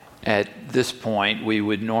At this point, we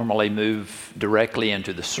would normally move directly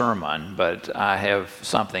into the sermon, but I have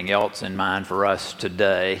something else in mind for us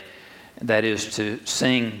today. That is to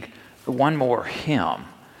sing one more hymn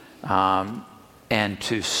and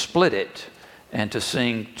to split it and to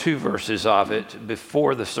sing 2 verses of it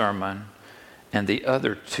before the sermon and the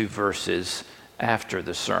other 2 verses after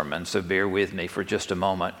the sermon. So bear with me for just a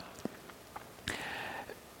moment.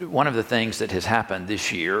 One of the things that has happened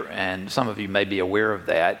this year, and some of you may be aware of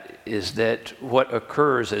that, is that what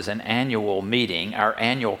occurs as an annual meeting, our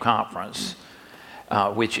annual conference,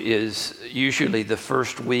 which is usually the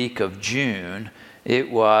first week of June, it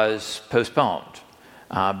was postponed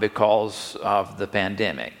because of the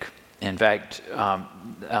pandemic. In fact,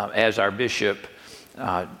 as our bishop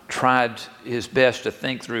tried his best to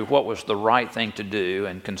think through what was the right thing to do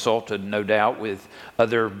and consulted, no doubt, with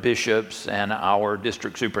other bishops and our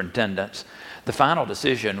district superintendents, the final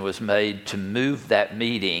decision was made to move that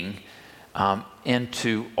meeting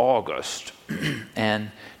into August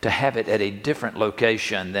and to have it at a different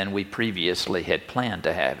location than we previously had planned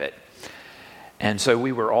to have it. And so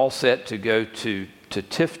we were all set to go to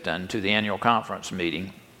Tifton, to the annual conference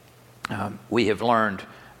meeting. We have learned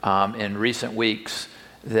in recent weeks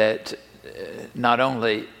that not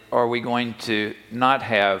only are we going to not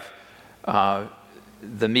have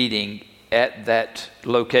the meeting at that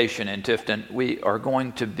location in Tifton, we are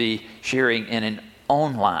going to be sharing in an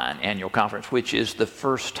online annual conference, which is the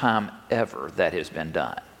first time ever that has been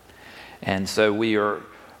done. And so we are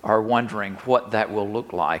wondering what that will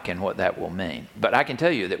look like and what that will mean. But I can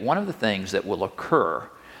tell you that one of the things that will occur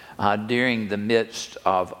during the midst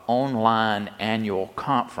of online annual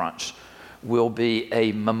conference will be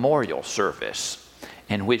a memorial service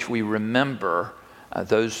in which we remember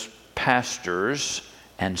those pastors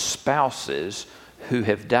and spouses who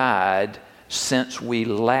have died since we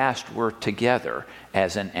last were together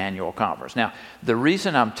as an annual conference. Now, the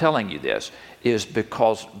reason I'm telling you this is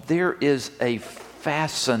because there is a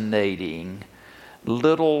fascinating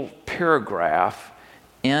little paragraph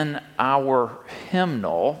in our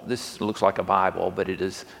hymnal. This looks like a Bible, but it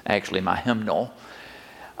is actually my hymnal.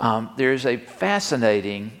 There's a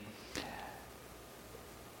fascinating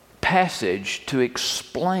passage to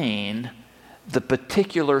explain the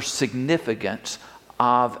particular significance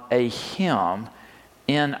of a hymn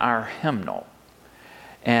in our hymnal.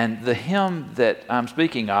 And the hymn that I'm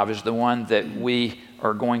speaking of is the one that we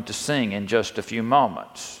are going to sing in just a few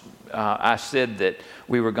moments. I said that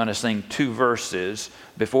we were going to sing 2 verses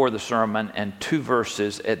before the sermon and 2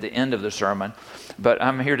 verses at the end of the sermon. But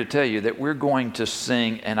I'm here to tell you that we're going to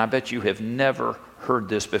sing, and I bet you have never heard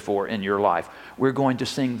this before in your life. We're going to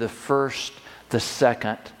sing the 1st, the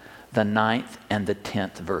 2nd, the 9th, and the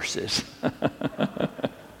 10th verses.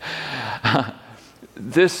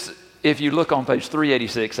 This, if you look on page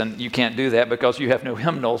 386, and you can't do that because you have no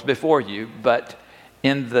hymnals before you, but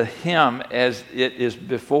in the hymn as it is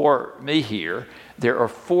before me here, there are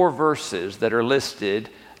 4 verses that are listed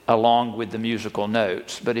along with the musical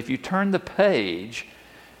notes. But if you turn the page,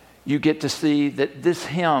 you get to see that this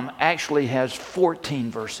hymn actually has 14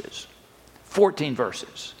 verses. 14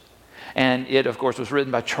 verses. And it, of course, was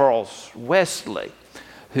written by Charles Wesley,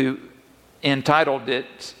 who entitled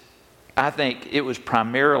it, I think it was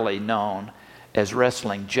primarily known as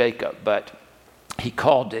Wrestling Jacob, but he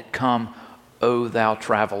called it Come, O Thou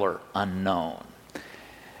Traveler Unknown.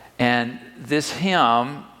 And this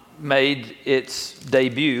hymn made its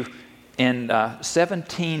debut in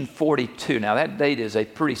 1742. Now that date is a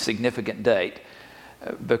pretty significant date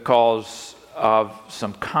because of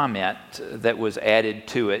some comment that was added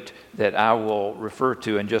to it that I will refer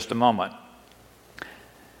to in just a moment.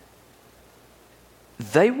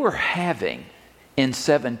 They were having in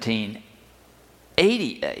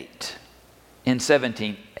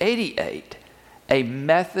 1788, a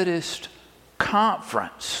Methodist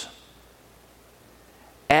conference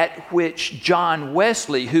at which John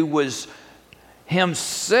Wesley, who was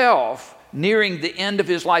himself nearing the end of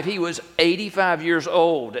his life, he was 85 years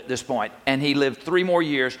old at this point, and he lived 3 more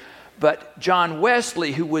years. But John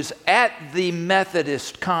Wesley, who was at the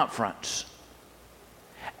Methodist conference,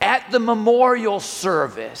 at the memorial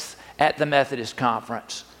service at the Methodist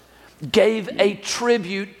conference, gave a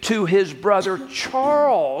tribute to his brother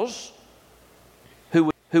Charles,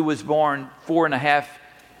 who was born 4.5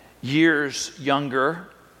 years younger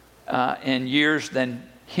in years than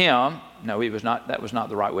him. No, he was not. That was not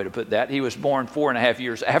the right way to put that. He was born 4.5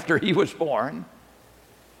 years after he was born,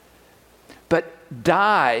 but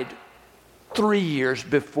died 3 years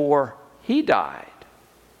before he died.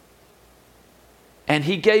 And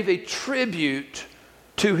he gave a tribute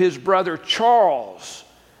to his brother Charles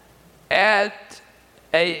at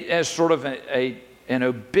as sort of an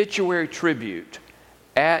obituary tribute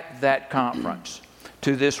at that conference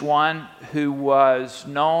to this one who was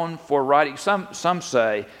known for writing. Some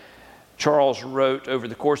say Charles wrote over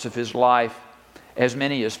the course of his life as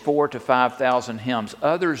many as 4,000 to 5,000 hymns.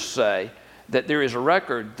 Others say that there is a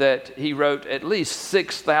record that he wrote at least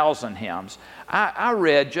 6,000 hymns. I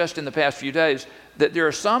read just in the past few days that there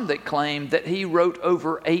are some that claim that he wrote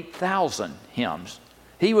over 8,000 hymns.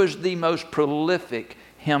 He was the most prolific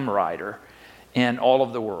hymn writer in all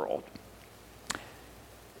of the world.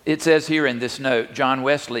 It says here in this note, John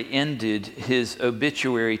Wesley ended his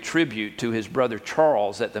obituary tribute to his brother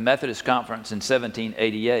Charles at the Methodist Conference in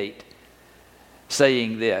 1788,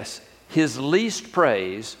 saying this: his least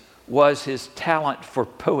praise was his talent for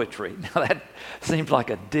poetry. Now that seems like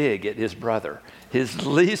a dig at his brother. His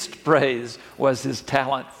least praise was his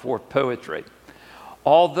talent for poetry.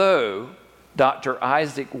 Although Dr.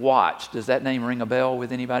 Isaac Watts, does that name ring a bell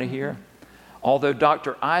with anybody here? Although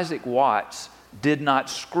Dr. Isaac Watts did not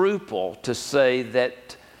scruple to say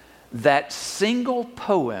that that single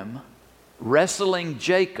poem, Wrestling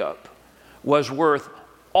Jacob, was worth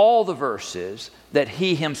all the verses that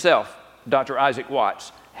he himself, Dr. Isaac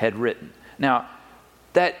Watts, had written. Now,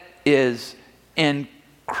 that is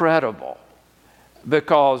incredible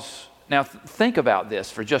because, now think about this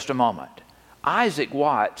for just a moment. Isaac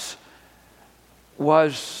Watts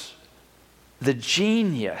was the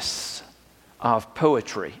genius of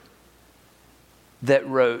poetry that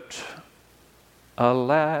wrote,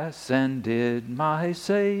 "Alas, and did my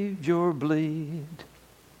Savior bleed?"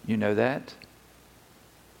 You know that?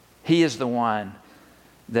 He is the one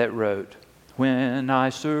that wrote, "When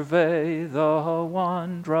I survey the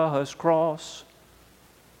wondrous cross."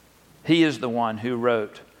 He is the one who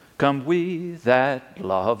wrote, "Come we that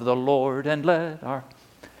love the Lord, and let our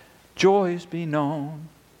joys be known."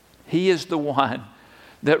 He is the one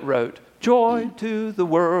that wrote, "Joy to the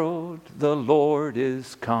world, the Lord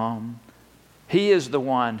is come." He is the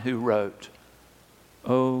one who wrote,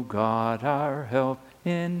 "O God, our help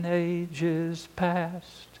in ages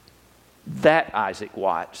past." That Isaac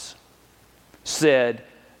Watts said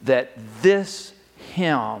that this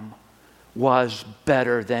hymn was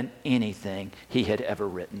better than anything he had ever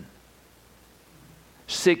written.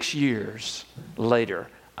 6 years later,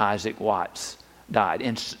 Isaac Watts died.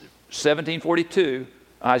 In 1742,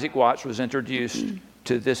 Isaac Watts was introduced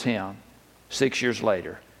to this hymn. 6 years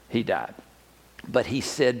later, he died. But he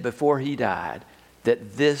said before he died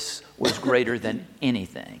that this was greater than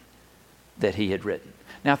anything that he had written.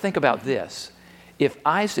 Now think about this. If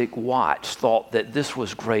Isaac Watts thought that this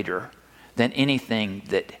was greater than anything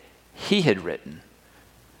that he had written,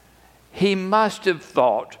 he must have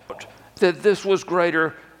thought that this was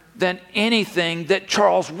greater than anything that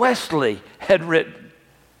Charles Wesley had written.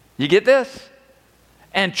 You get this?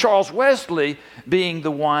 And Charles Wesley being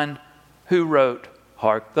the one who wrote,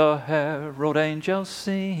 "Hark the herald angels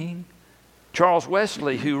sing." Charles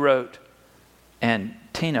Wesley who wrote, and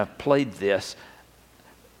Tina played this.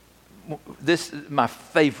 This is my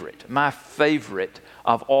favorite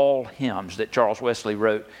of all hymns that Charles Wesley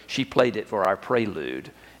wrote. She played it for our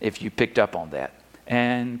prelude, if you picked up on that.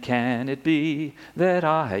 "And can it be that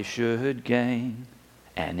I should gain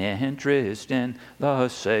an interest in the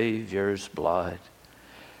Savior's blood?"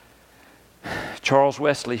 Charles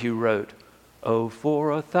Wesley who wrote, "Oh,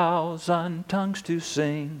 for 1,000 tongues to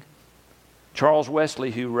sing." Charles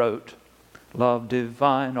Wesley who wrote, "Love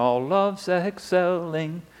divine, all loves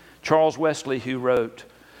excelling." Charles Wesley who wrote,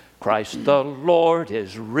 "Christ the Lord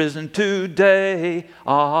is risen today,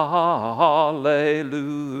 alleluia."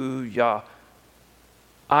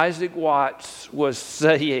 Isaac Watts was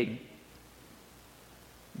saying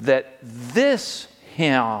that this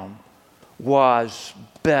hymn was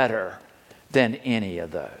better than any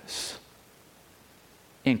of those.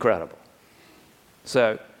 Incredible.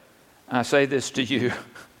 So I say this to you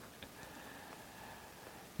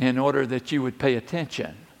in order that you would pay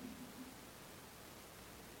attention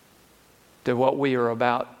to what we are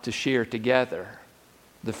about to share together,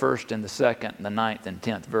 the first and the second and the 9th and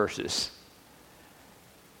 10th verses.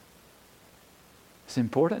 It's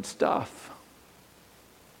important stuff.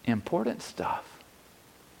 Important stuff.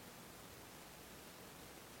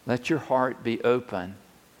 Let your heart be open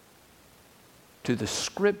to the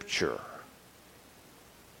scripture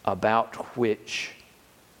about which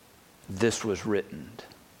this was written.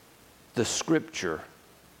 The scripture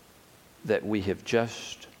that we have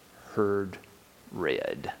just heard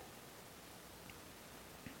read.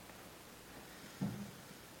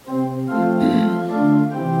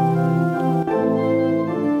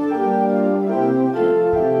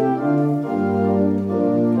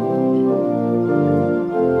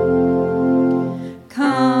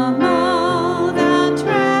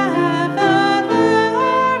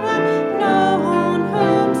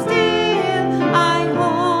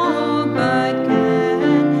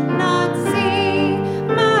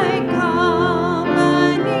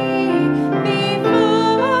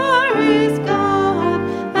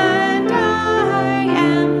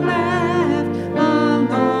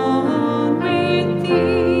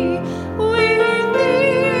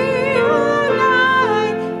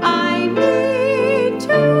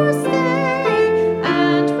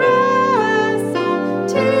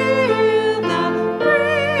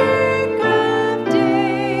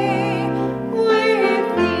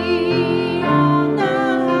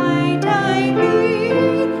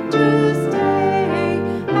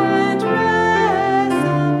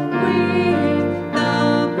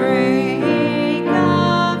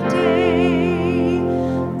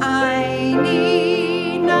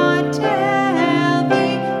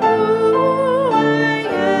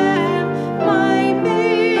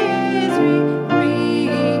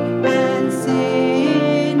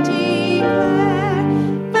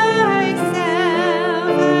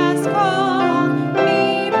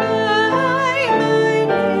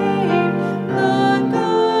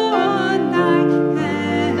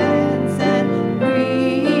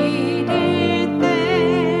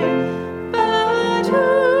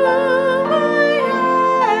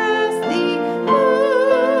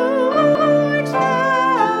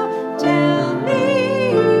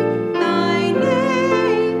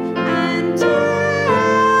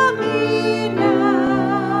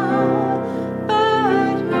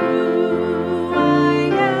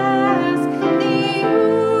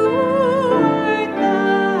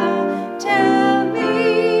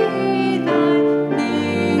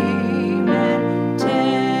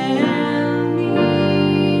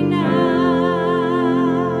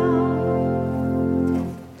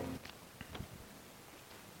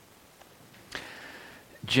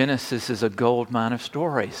 Genesis is a gold mine of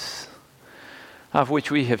stories, of which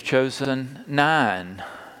we have chosen 9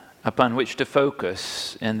 upon which to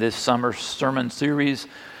focus in this summer sermon series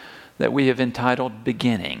that we have entitled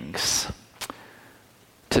Beginnings.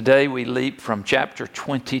 Today we leap from chapter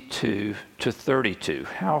 22 to 32.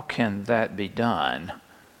 How can that be done?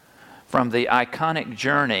 From the iconic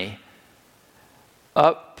journey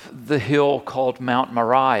up the hill called Mount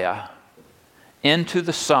Moriah into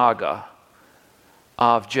the saga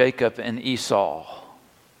of Jacob and Esau.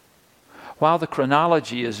 While the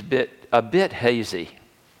chronology is a bit hazy,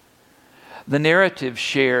 the narrative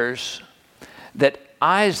shares that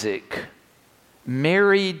Isaac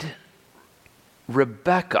married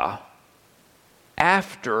Rebekah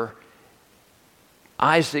after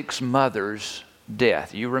Isaac's mother's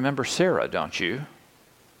death. You remember Sarah, don't you?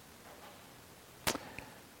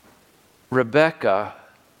 Rebekah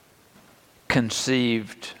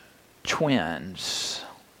conceived twins.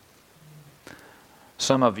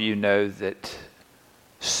 Some of you know that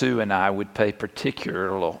Sue and I would pay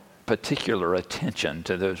particular attention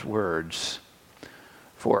to those words.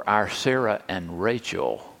 For our Sarah and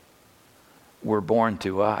Rachel were born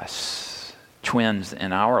to us, twins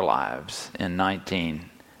in our lives, in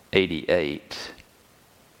 1988.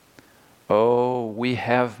 Oh, we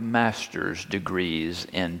have master's degrees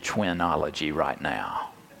in twinology right now.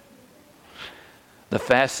 The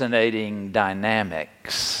fascinating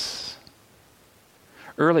dynamics.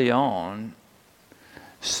 Early on,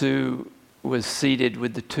 Sue was seated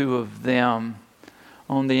with the two of them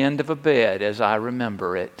on the end of a bed, as I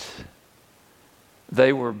remember it.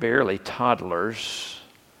 They were barely toddlers,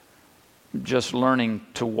 just learning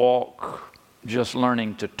to walk, just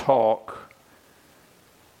learning to talk.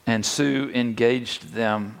 And Sue engaged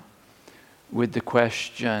them with the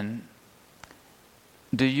question,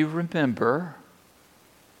 do you remember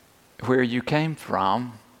where you came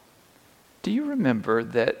from? Do you remember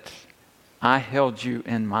that I held you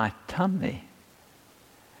in my tummy?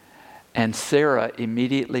 And Sarah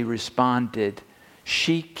immediately responded,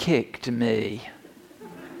 she kicked me,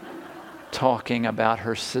 talking about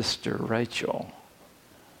her sister Rachel.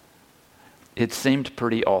 It seemed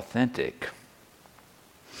pretty authentic.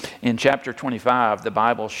 In chapter 25, the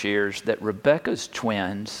Bible shares that Rebekah's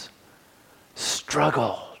twins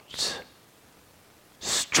struggled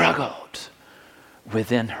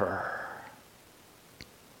within her.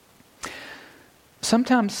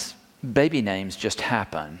 Sometimes baby names just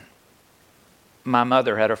happen. My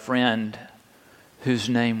mother had a friend whose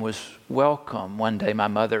name was Welcome. One day my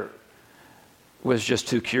mother was just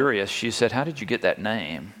too curious. She said, how did you get that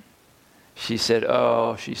name? She said,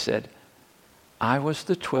 I was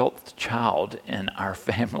the 12th child in our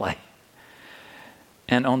family.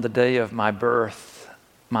 And on the day of my birth,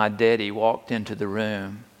 my daddy walked into the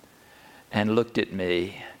room and looked at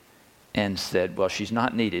me and said, well, she's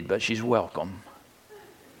not needed, but she's welcome.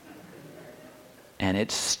 And it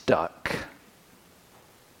stuck.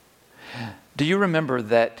 Do you remember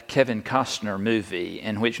that Kevin Costner movie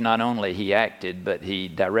in which not only he acted, but he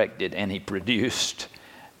directed and he produced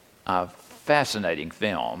a fascinating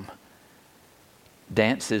film,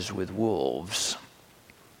 Dances with Wolves,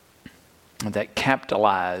 that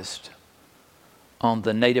capitalized on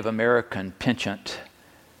the Native American penchant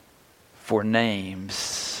for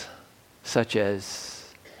names such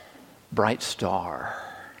as Bright Star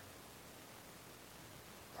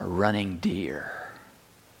or Running Deer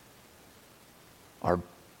or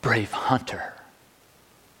Brave Hunter.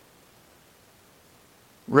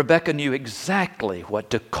 Rebekah knew exactly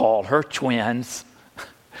what to call her twins.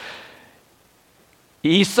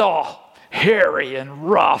 Esau, hairy and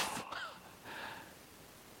rough.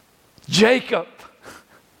 Jacob,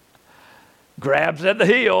 grabs at the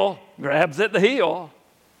heel.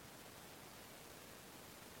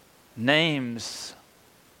 Names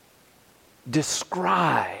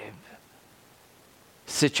describe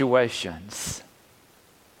situations,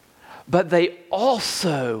 but they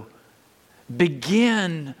also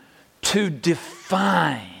begin to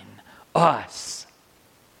define us.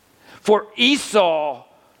 For Esau,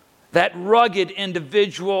 that rugged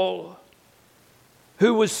individual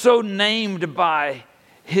who was so named by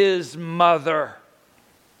his mother,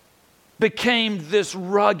 became this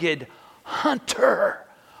rugged hunter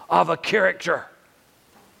of a character.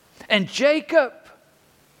 And Jacob,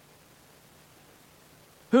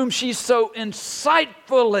 whom she so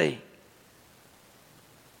insightfully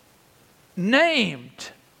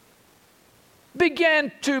named,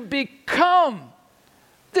 began to become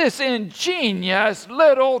this ingenious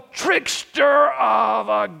little trickster of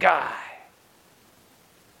a guy.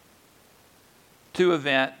 Two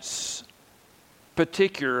events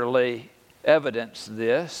particularly evidence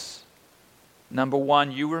this. Number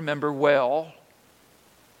one, you remember well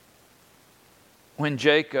when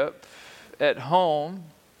Jacob at home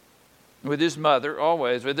with his mother,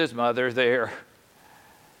 always with his mother there,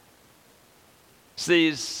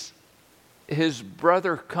 sees his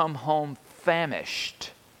brother come home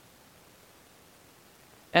famished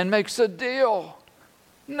and makes a deal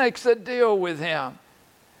with him.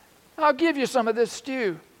 I'll give you some of this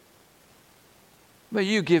stew, but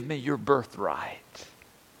you give me your birthright.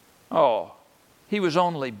 Oh, he was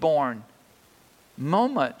only born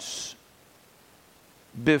moments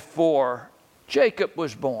before Jacob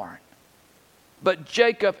was born. But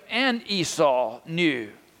Jacob and Esau knew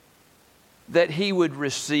that he would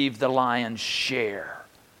receive the lion's share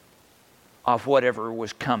of whatever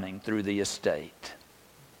was coming through the estate.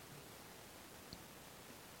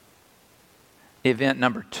 Event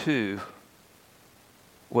number 2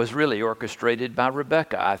 was really orchestrated by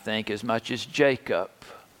Rebekah, I think, as much as Jacob.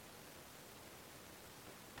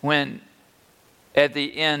 When at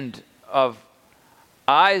the end of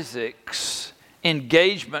Isaac's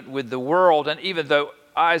engagement with the world, and even though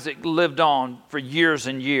Isaac lived on for years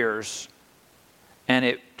and years, and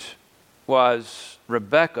it was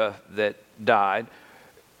Rebekah that died,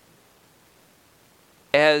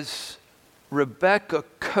 as Rebekah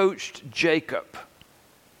coached Jacob,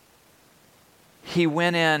 he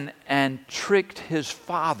went in and tricked his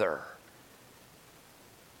father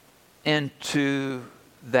into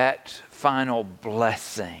that final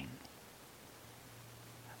blessing.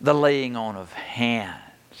 The laying on of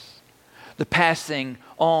hands, the passing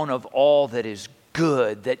on of all that is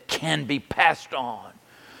good that can be passed on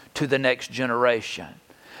to the next generation,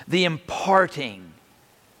 the imparting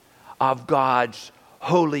of God's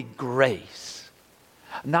holy grace,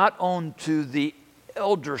 not onto the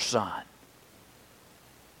elder son,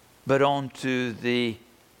 but onto the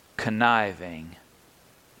conniving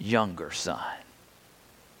younger son.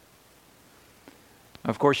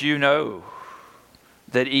 Of course, you know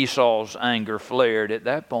that Esau's anger flared at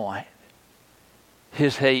that point.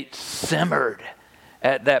 His hate simmered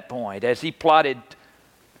at that point as he plotted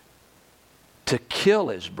to kill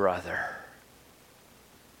his brother.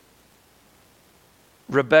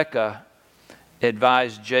 Rebekah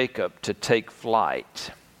advised Jacob to take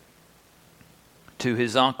flight to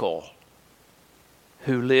his uncle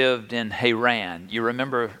who lived in Haran. You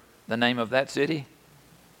remember the name of that city?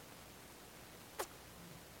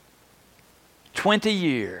 20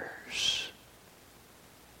 years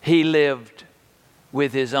he lived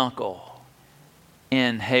with his uncle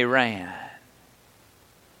in Haran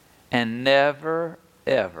and never,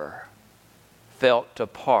 ever felt a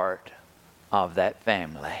part of that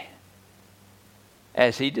family.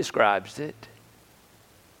 As he describes it,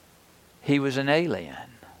 he was an alien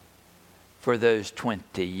for those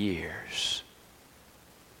 20 years.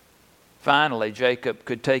 Finally, Jacob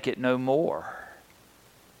could take it no more,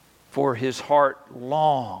 for his heart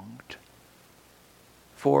longed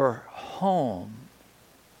for home.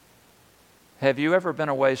 Have you ever been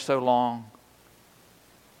away so long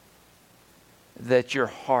that your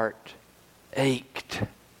heart ached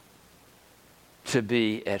to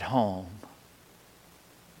be at home?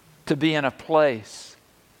 To be in a place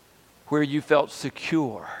where you felt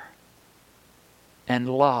secure and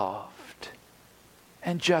loved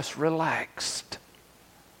and just relaxed.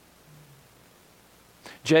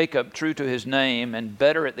 Jacob, true to his name and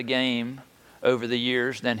better at the game over the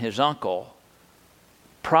years than his uncle,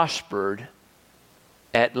 prospered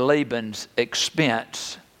at Laban's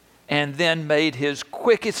expense and then made his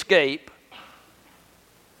quick escape,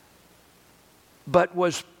 but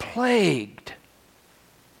was plagued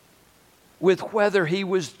with whether he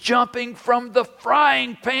was jumping from the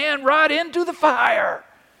frying pan right into the fire.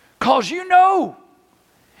 'Cause you know,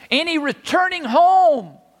 any returning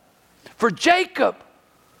home for Jacob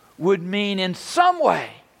would mean in some way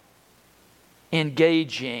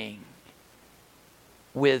engaging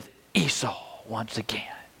with Esau once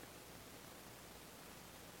again.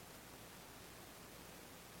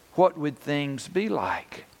 What would things be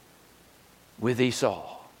like with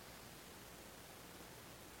Esau?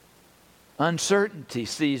 Uncertainty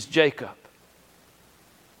seized Jacob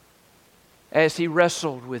as he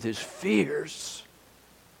wrestled with his fears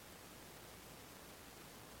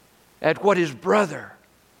at what his brother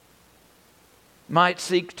might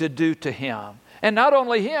seek to do to him. And not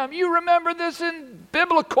only him, you remember this in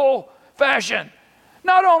biblical fashion.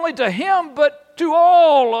 Not only to him, but to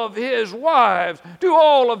all of his wives, to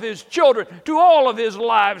all of his children, to all of his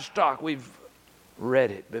livestock. We've read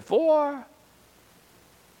it before.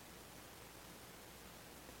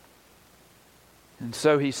 And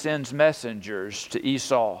so he sends messengers to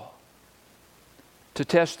Esau to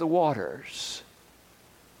test the waters,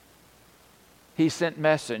 he sent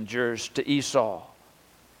messengers to Esau,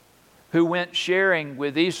 who went sharing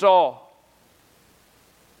with Esau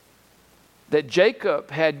that Jacob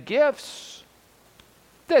had gifts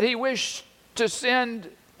that he wished to send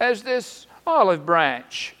as this olive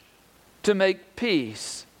branch to make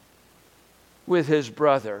peace with his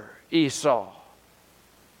brother Esau.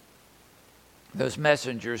 Those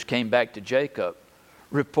messengers came back to Jacob,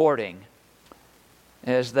 reporting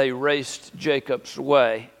as they raced Jacob's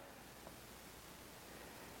way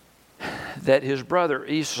that his brother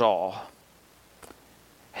Esau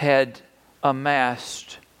had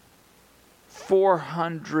amassed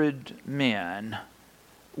 400 men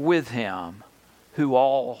with him who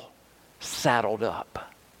all saddled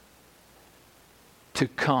up to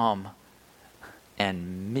come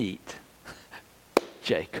and meet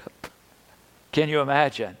Jacob. Can you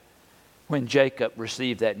imagine when Jacob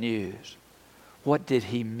received that news? What did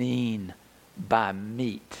he mean by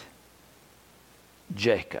meet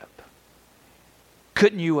Jacob?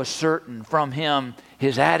 Couldn't you ascertain from him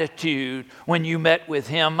his attitude when you met with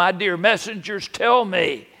him? My dear messengers, tell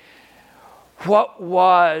me, what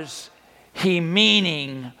was he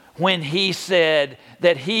meaning when he said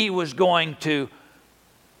that he was going to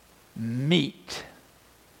meet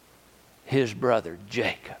his brother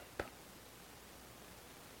Jacob?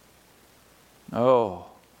 Oh,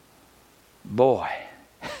 boy,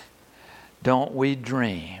 don't we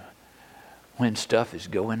dream when stuff is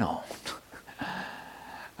going on.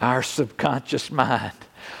 Our subconscious mind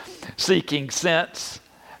seeking sense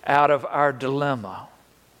out of our dilemma.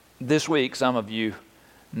 This week, some of you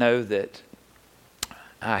know that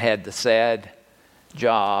I had the sad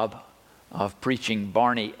job of preaching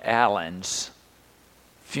Barney Allen's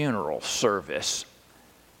funeral service.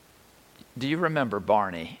 Do you remember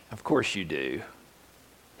Barney? Of course you do.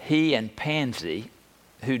 He and Pansy,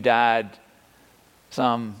 who died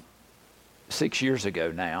some 6 years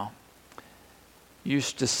ago now,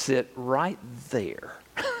 used to sit right there.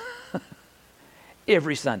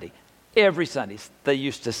 Every Sunday, they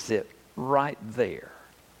used to sit right there.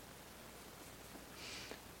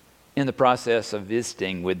 In the process of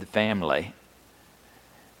visiting with the family,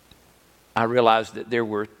 I realized that there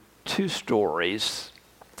were two stories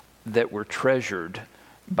that were treasured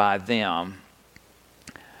by them.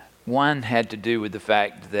 One had to do with the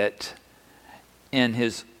fact that in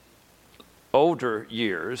his older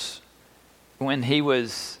years, when he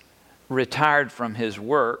was retired from his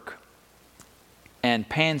work and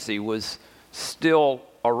Pansy was still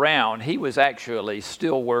around, he was actually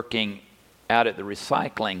still working out at the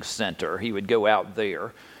recycling center. He would go out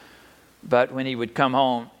there. But when he would come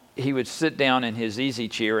home, he would sit down in his easy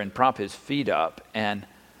chair and prop his feet up, and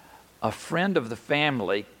a friend of the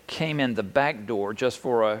family came in the back door just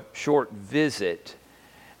for a short visit,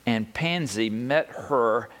 and Pansy met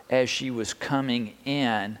her as she was coming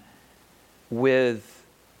in with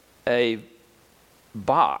a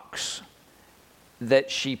box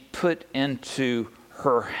that she put into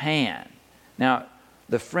her hand. Now,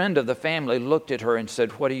 the friend of the family looked at her and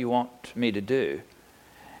said, "What do you want me to do?"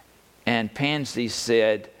 And Pansy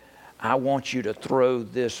said, "I want you to throw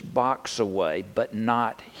this box away, but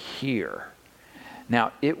not here."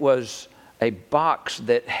 Now, it was a box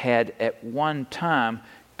that had at one time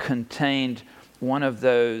contained one of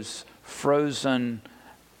those frozen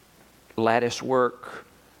lattice work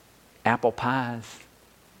apple pies.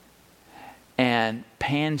 And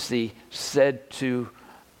Pansy said to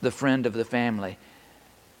the friend of the family,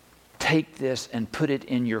 "Take this and put it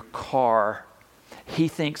in your car. He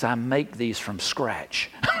thinks I make these from scratch."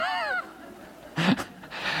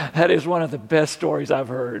 That is one of the best stories I've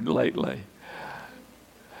heard lately.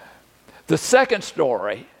 The second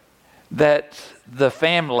story that the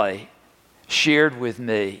family shared with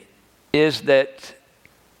me is that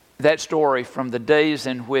story from the days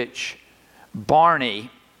in which Barney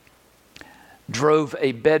drove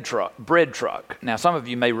a bread truck. Now, some of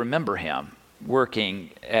you may remember him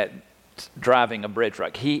working at driving a bread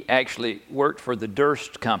truck. He actually worked for the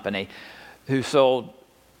Durst Company, who sold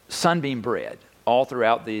Sunbeam bread all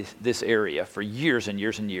throughout this area for years and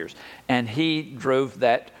years and years. And he drove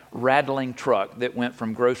that rattling truck that went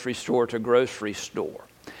from grocery store to grocery store.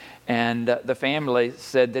 And the family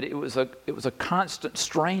said that it was a constant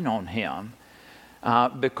strain on him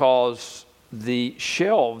because the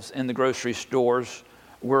shelves in the grocery stores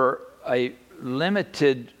were a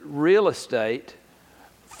limited real estate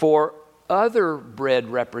for other bread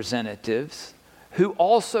representatives who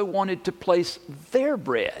also wanted to place their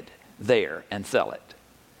bread there and sell it.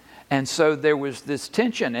 And so there was this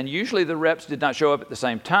tension, and usually the reps did not show up at the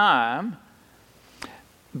same time,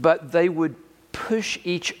 but they would push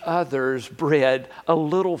each other's bread a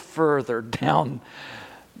little further down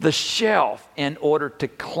the shelf in order to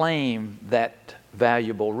claim that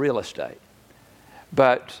valuable real estate.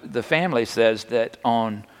 But the family says that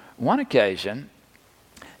on one occasion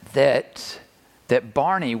that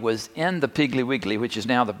Barney was in the Piggly Wiggly, which is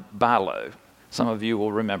now the Bi-Lo. Some of you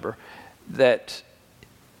will remember that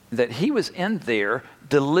he was in there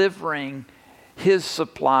delivering his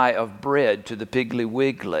supply of bread to the Piggly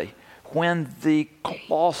Wiggly when the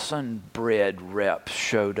Clausen bread rep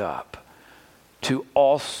showed up to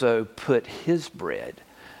also put his bread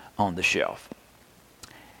on the shelf.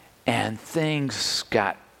 And things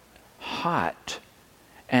got hot,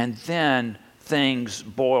 and then things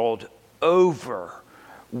boiled over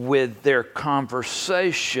with their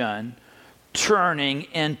conversation turning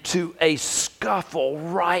into a scuffle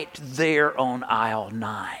right there on aisle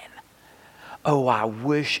 9. Oh, I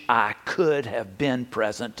wish I could have been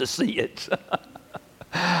present to see it.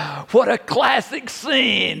 What a classic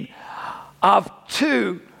scene of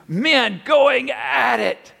two men going at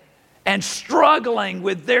it and struggling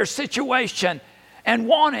with their situation and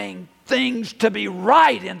wanting things to be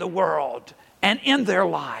right in the world and in their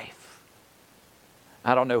life.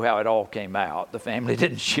 I don't know how it all came out. The family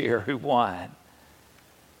didn't share who won.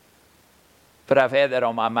 But I've had that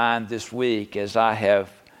on my mind this week as I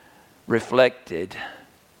have reflected.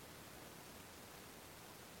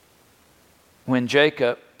 When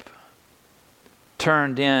Jacob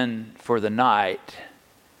turned in for the night,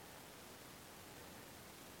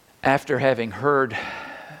 after having heard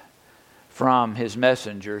from his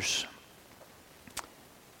messengers,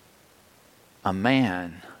 a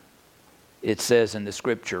man, it says in the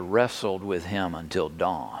scripture, wrestled with him until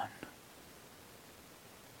dawn.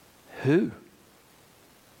 Who?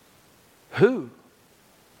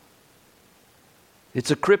 It's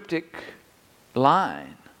a cryptic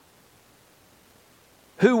line.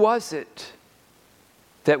 Who was it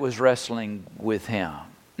that was wrestling with him?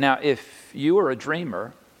 Now, if you are a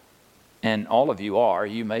dreamer, and all of you are,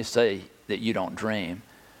 you may say that you don't dream,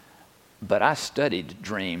 but I studied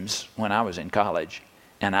dreams when I was in college,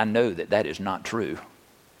 and I know that that is not true.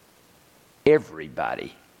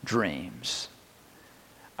 Everybody dreams.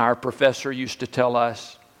 Our professor used to tell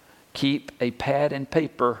us, keep a pad and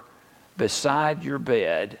paper beside your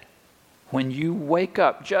bed. When you wake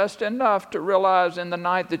up just enough to realize in the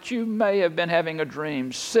night that you may have been having a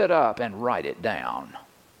dream, sit up and write it down.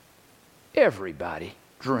 Everybody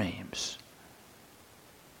dreams.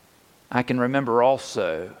 I can remember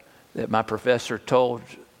also that my professor told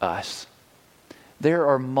us there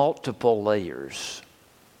are multiple layers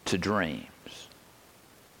to dreams.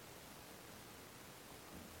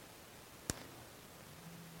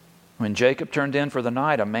 When Jacob turned in for the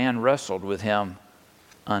night, a man wrestled with him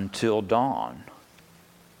until dawn.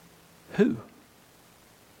 Who?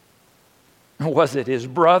 Was it his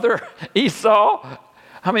brother Esau?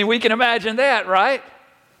 I mean, we can imagine that, right?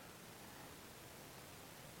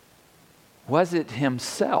 Was it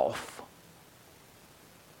himself?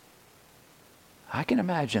 I can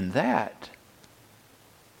imagine that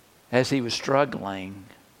as he was struggling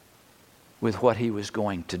with what he was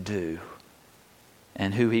going to do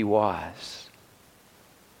and who he was.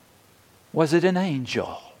 Was it an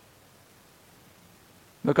angel?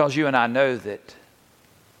 Because you and I know that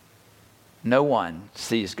no one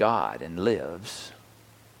sees God and lives.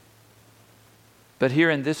 But here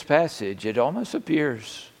in this passage, it almost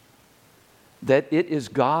appears that it is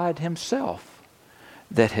God himself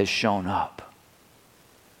that has shown up.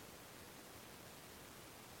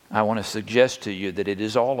 I want to suggest to you that it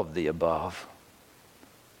is all of the above.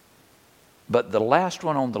 But the last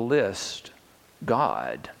one on the list,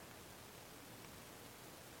 God,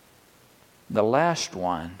 the last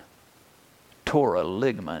one tore a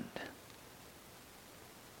ligament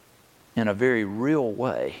in a very real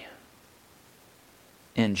way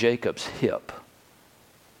in Jacob's hip,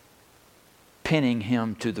 pinning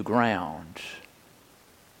him to the ground.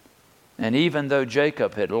 And even though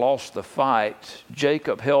Jacob had lost the fight,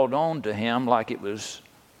 Jacob held on to him like it was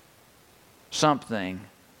something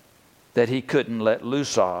that he couldn't let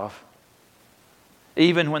loose of.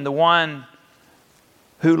 Even when the one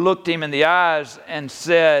who looked him in the eyes and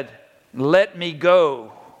said, "Let me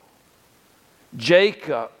go,"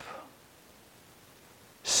 Jacob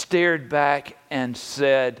stared back and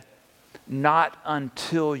said, "Not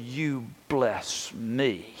until you bless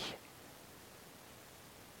me."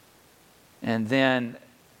 And then,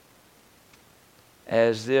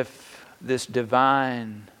 as if this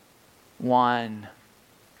divine one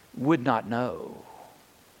would not know,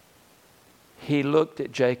 he looked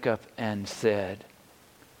at Jacob and said,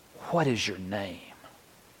 "What is your name?"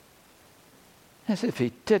 As if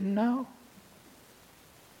he didn't know.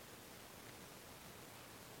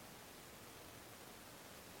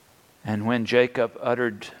 And when Jacob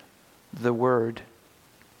uttered the word,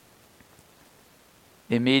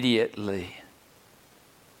 immediately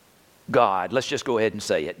God, let's just go ahead and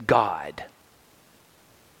say it, God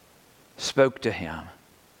spoke to him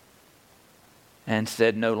and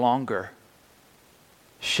said, no longer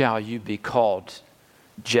shall you be called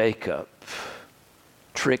Jacob,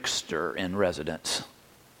 trickster in residence,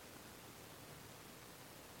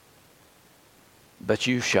 but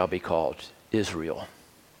you shall be called Israel.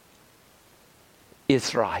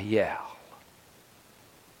 Israel,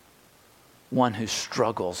 one who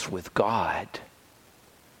struggles with God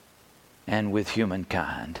and with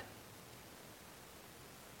humankind.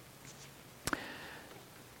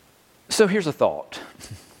 So here's a thought.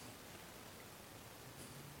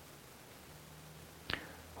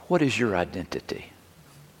 What is your identity?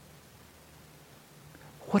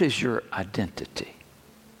 What is your identity?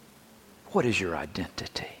 What is your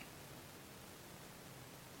identity?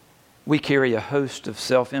 We carry a host of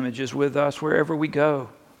self-images with us wherever we go.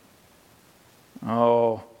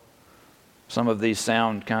 Oh, some of these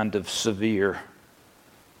sound kind of severe.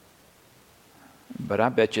 But I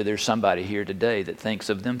bet you there's somebody here today that thinks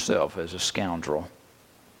of themselves as a scoundrel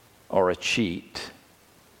or a cheat.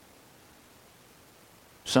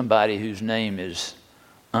 Somebody whose name is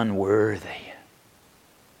unworthy.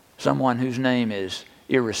 Someone whose name is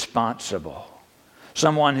irresponsible.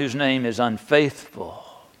 Someone whose name is unfaithful.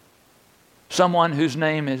 Someone whose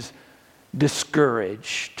name is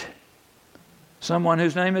discouraged. Someone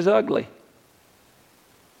whose name is ugly.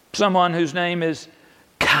 Someone whose name is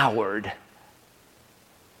coward.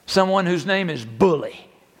 Someone whose name is bully.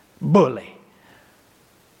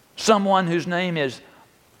 Someone whose name is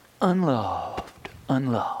unloved.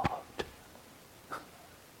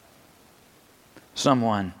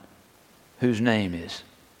 Someone whose name is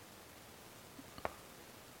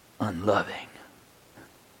unloving.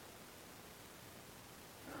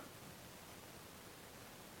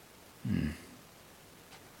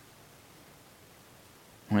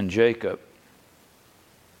 When Jacob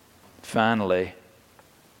finally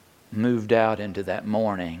moved out into that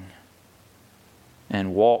morning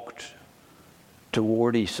and walked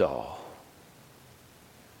toward Esau,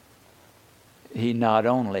 he not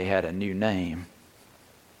only had a new name,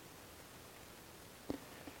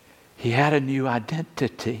 he had a new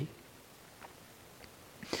identity.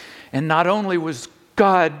 And not only was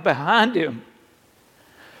God behind him,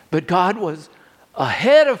 but God was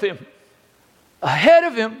ahead of him.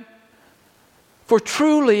 For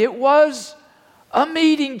truly it was a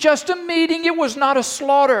meeting, just a meeting. It was not a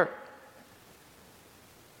slaughter.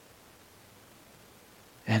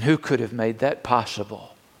 And who could have made that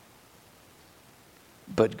possible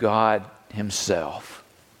but God Himself?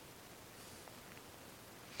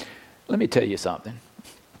 Let me tell you something.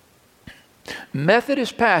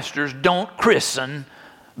 Methodist pastors don't christen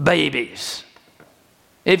babies.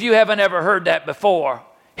 If you haven't ever heard that before,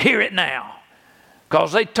 hear it now.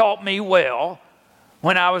 Because they taught me well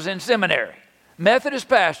when I was in seminary. Methodist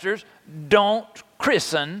pastors don't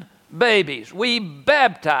christen babies. We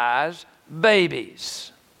baptize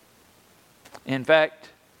babies. In fact,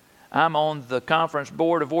 I'm on the Conference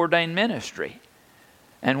Board of Ordained Ministry.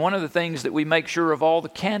 And one of the things that we make sure of all the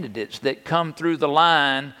candidates that come through the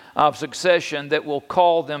line of succession that will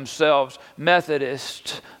call themselves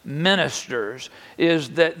Methodist ministers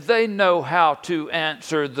is that they know how to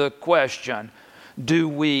answer the question, do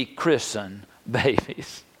we christen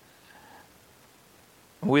babies?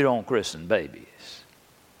 We don't christen babies.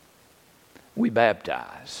 We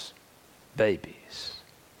baptize babies.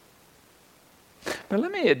 But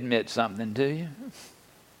let me admit something to you.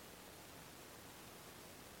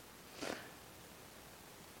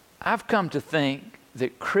 I've come to think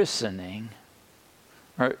that christening,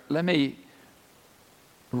 or let me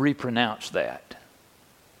repronounce that.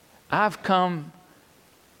 I've come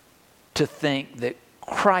to think that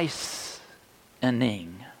christening,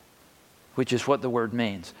 which is what the word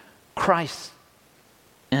means, christening,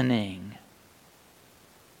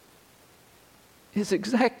 is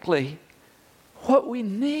exactly what we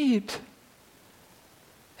need.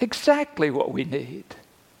 Exactly what we need.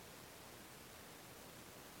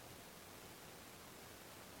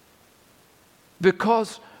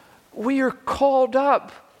 Because we are called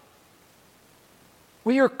up.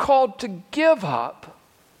 We are called to give up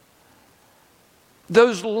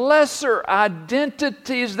those lesser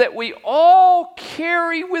identities that we all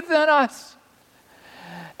carry within us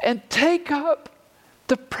and take up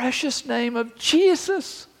the precious name of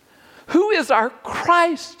Jesus, who is our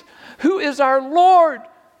Christ, who is our Lord,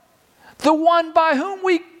 the one by whom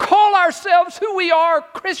we call ourselves who we are,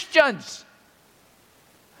 Christians,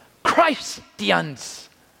 Christians.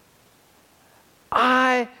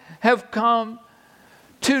 I have come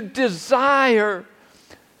to desire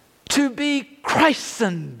to be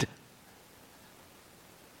christened,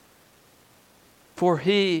 for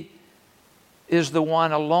He is the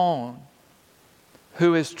one alone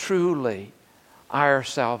who is truly our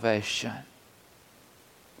salvation.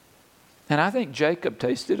 And I think Jacob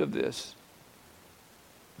tasted of this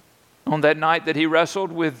on that night that he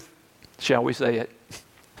wrestled with, shall we say it?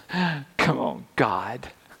 Come on, God.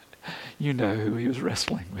 You know who he was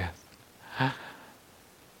wrestling with.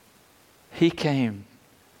 He came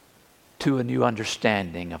to a new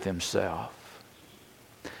understanding of himself.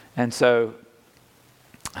 And so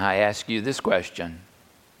I ask you this question.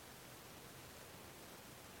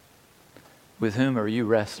 With whom are you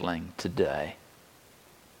wrestling today?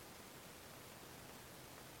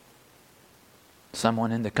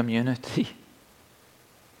 Someone in the community?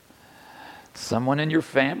 Someone in your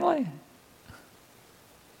family?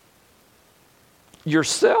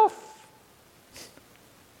 Yourself?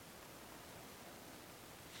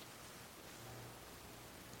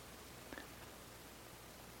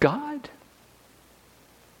 God?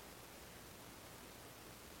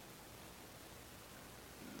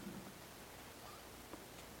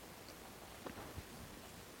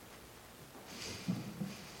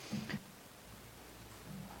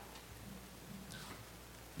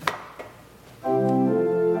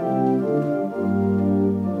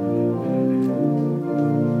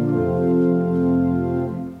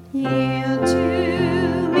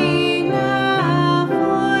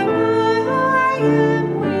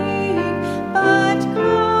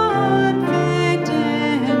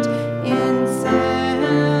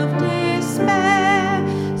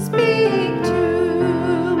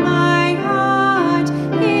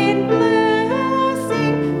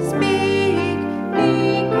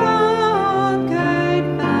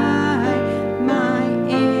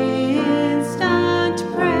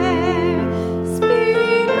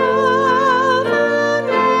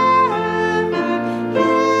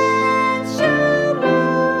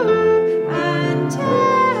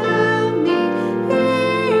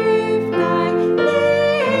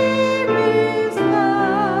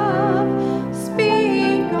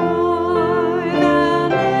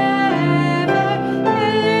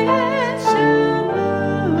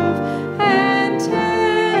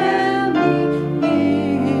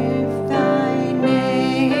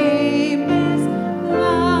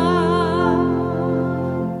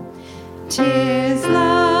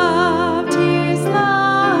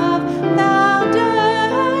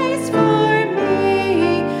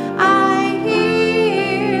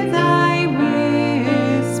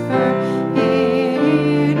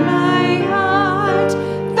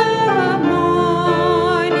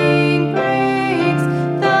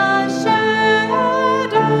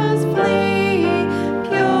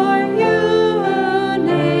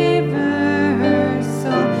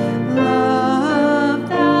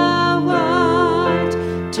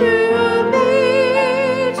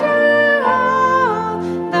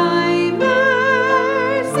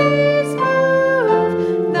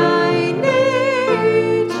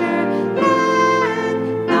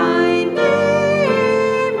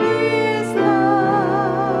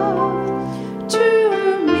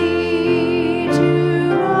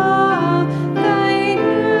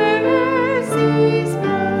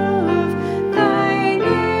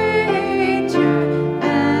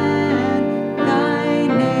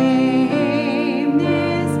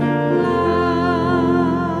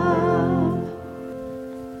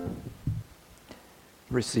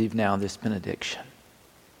 Receive now this benediction.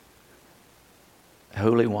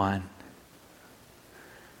 Holy One,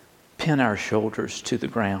 pin our shoulders to the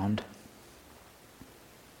ground.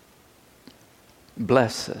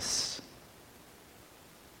 Bless us.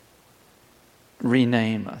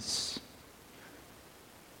 Rename us.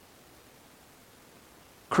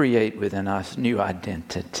 Create within us new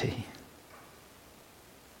identity.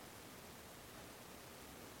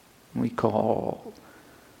 We call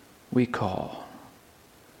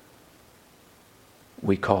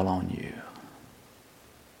on you.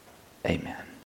 Amen.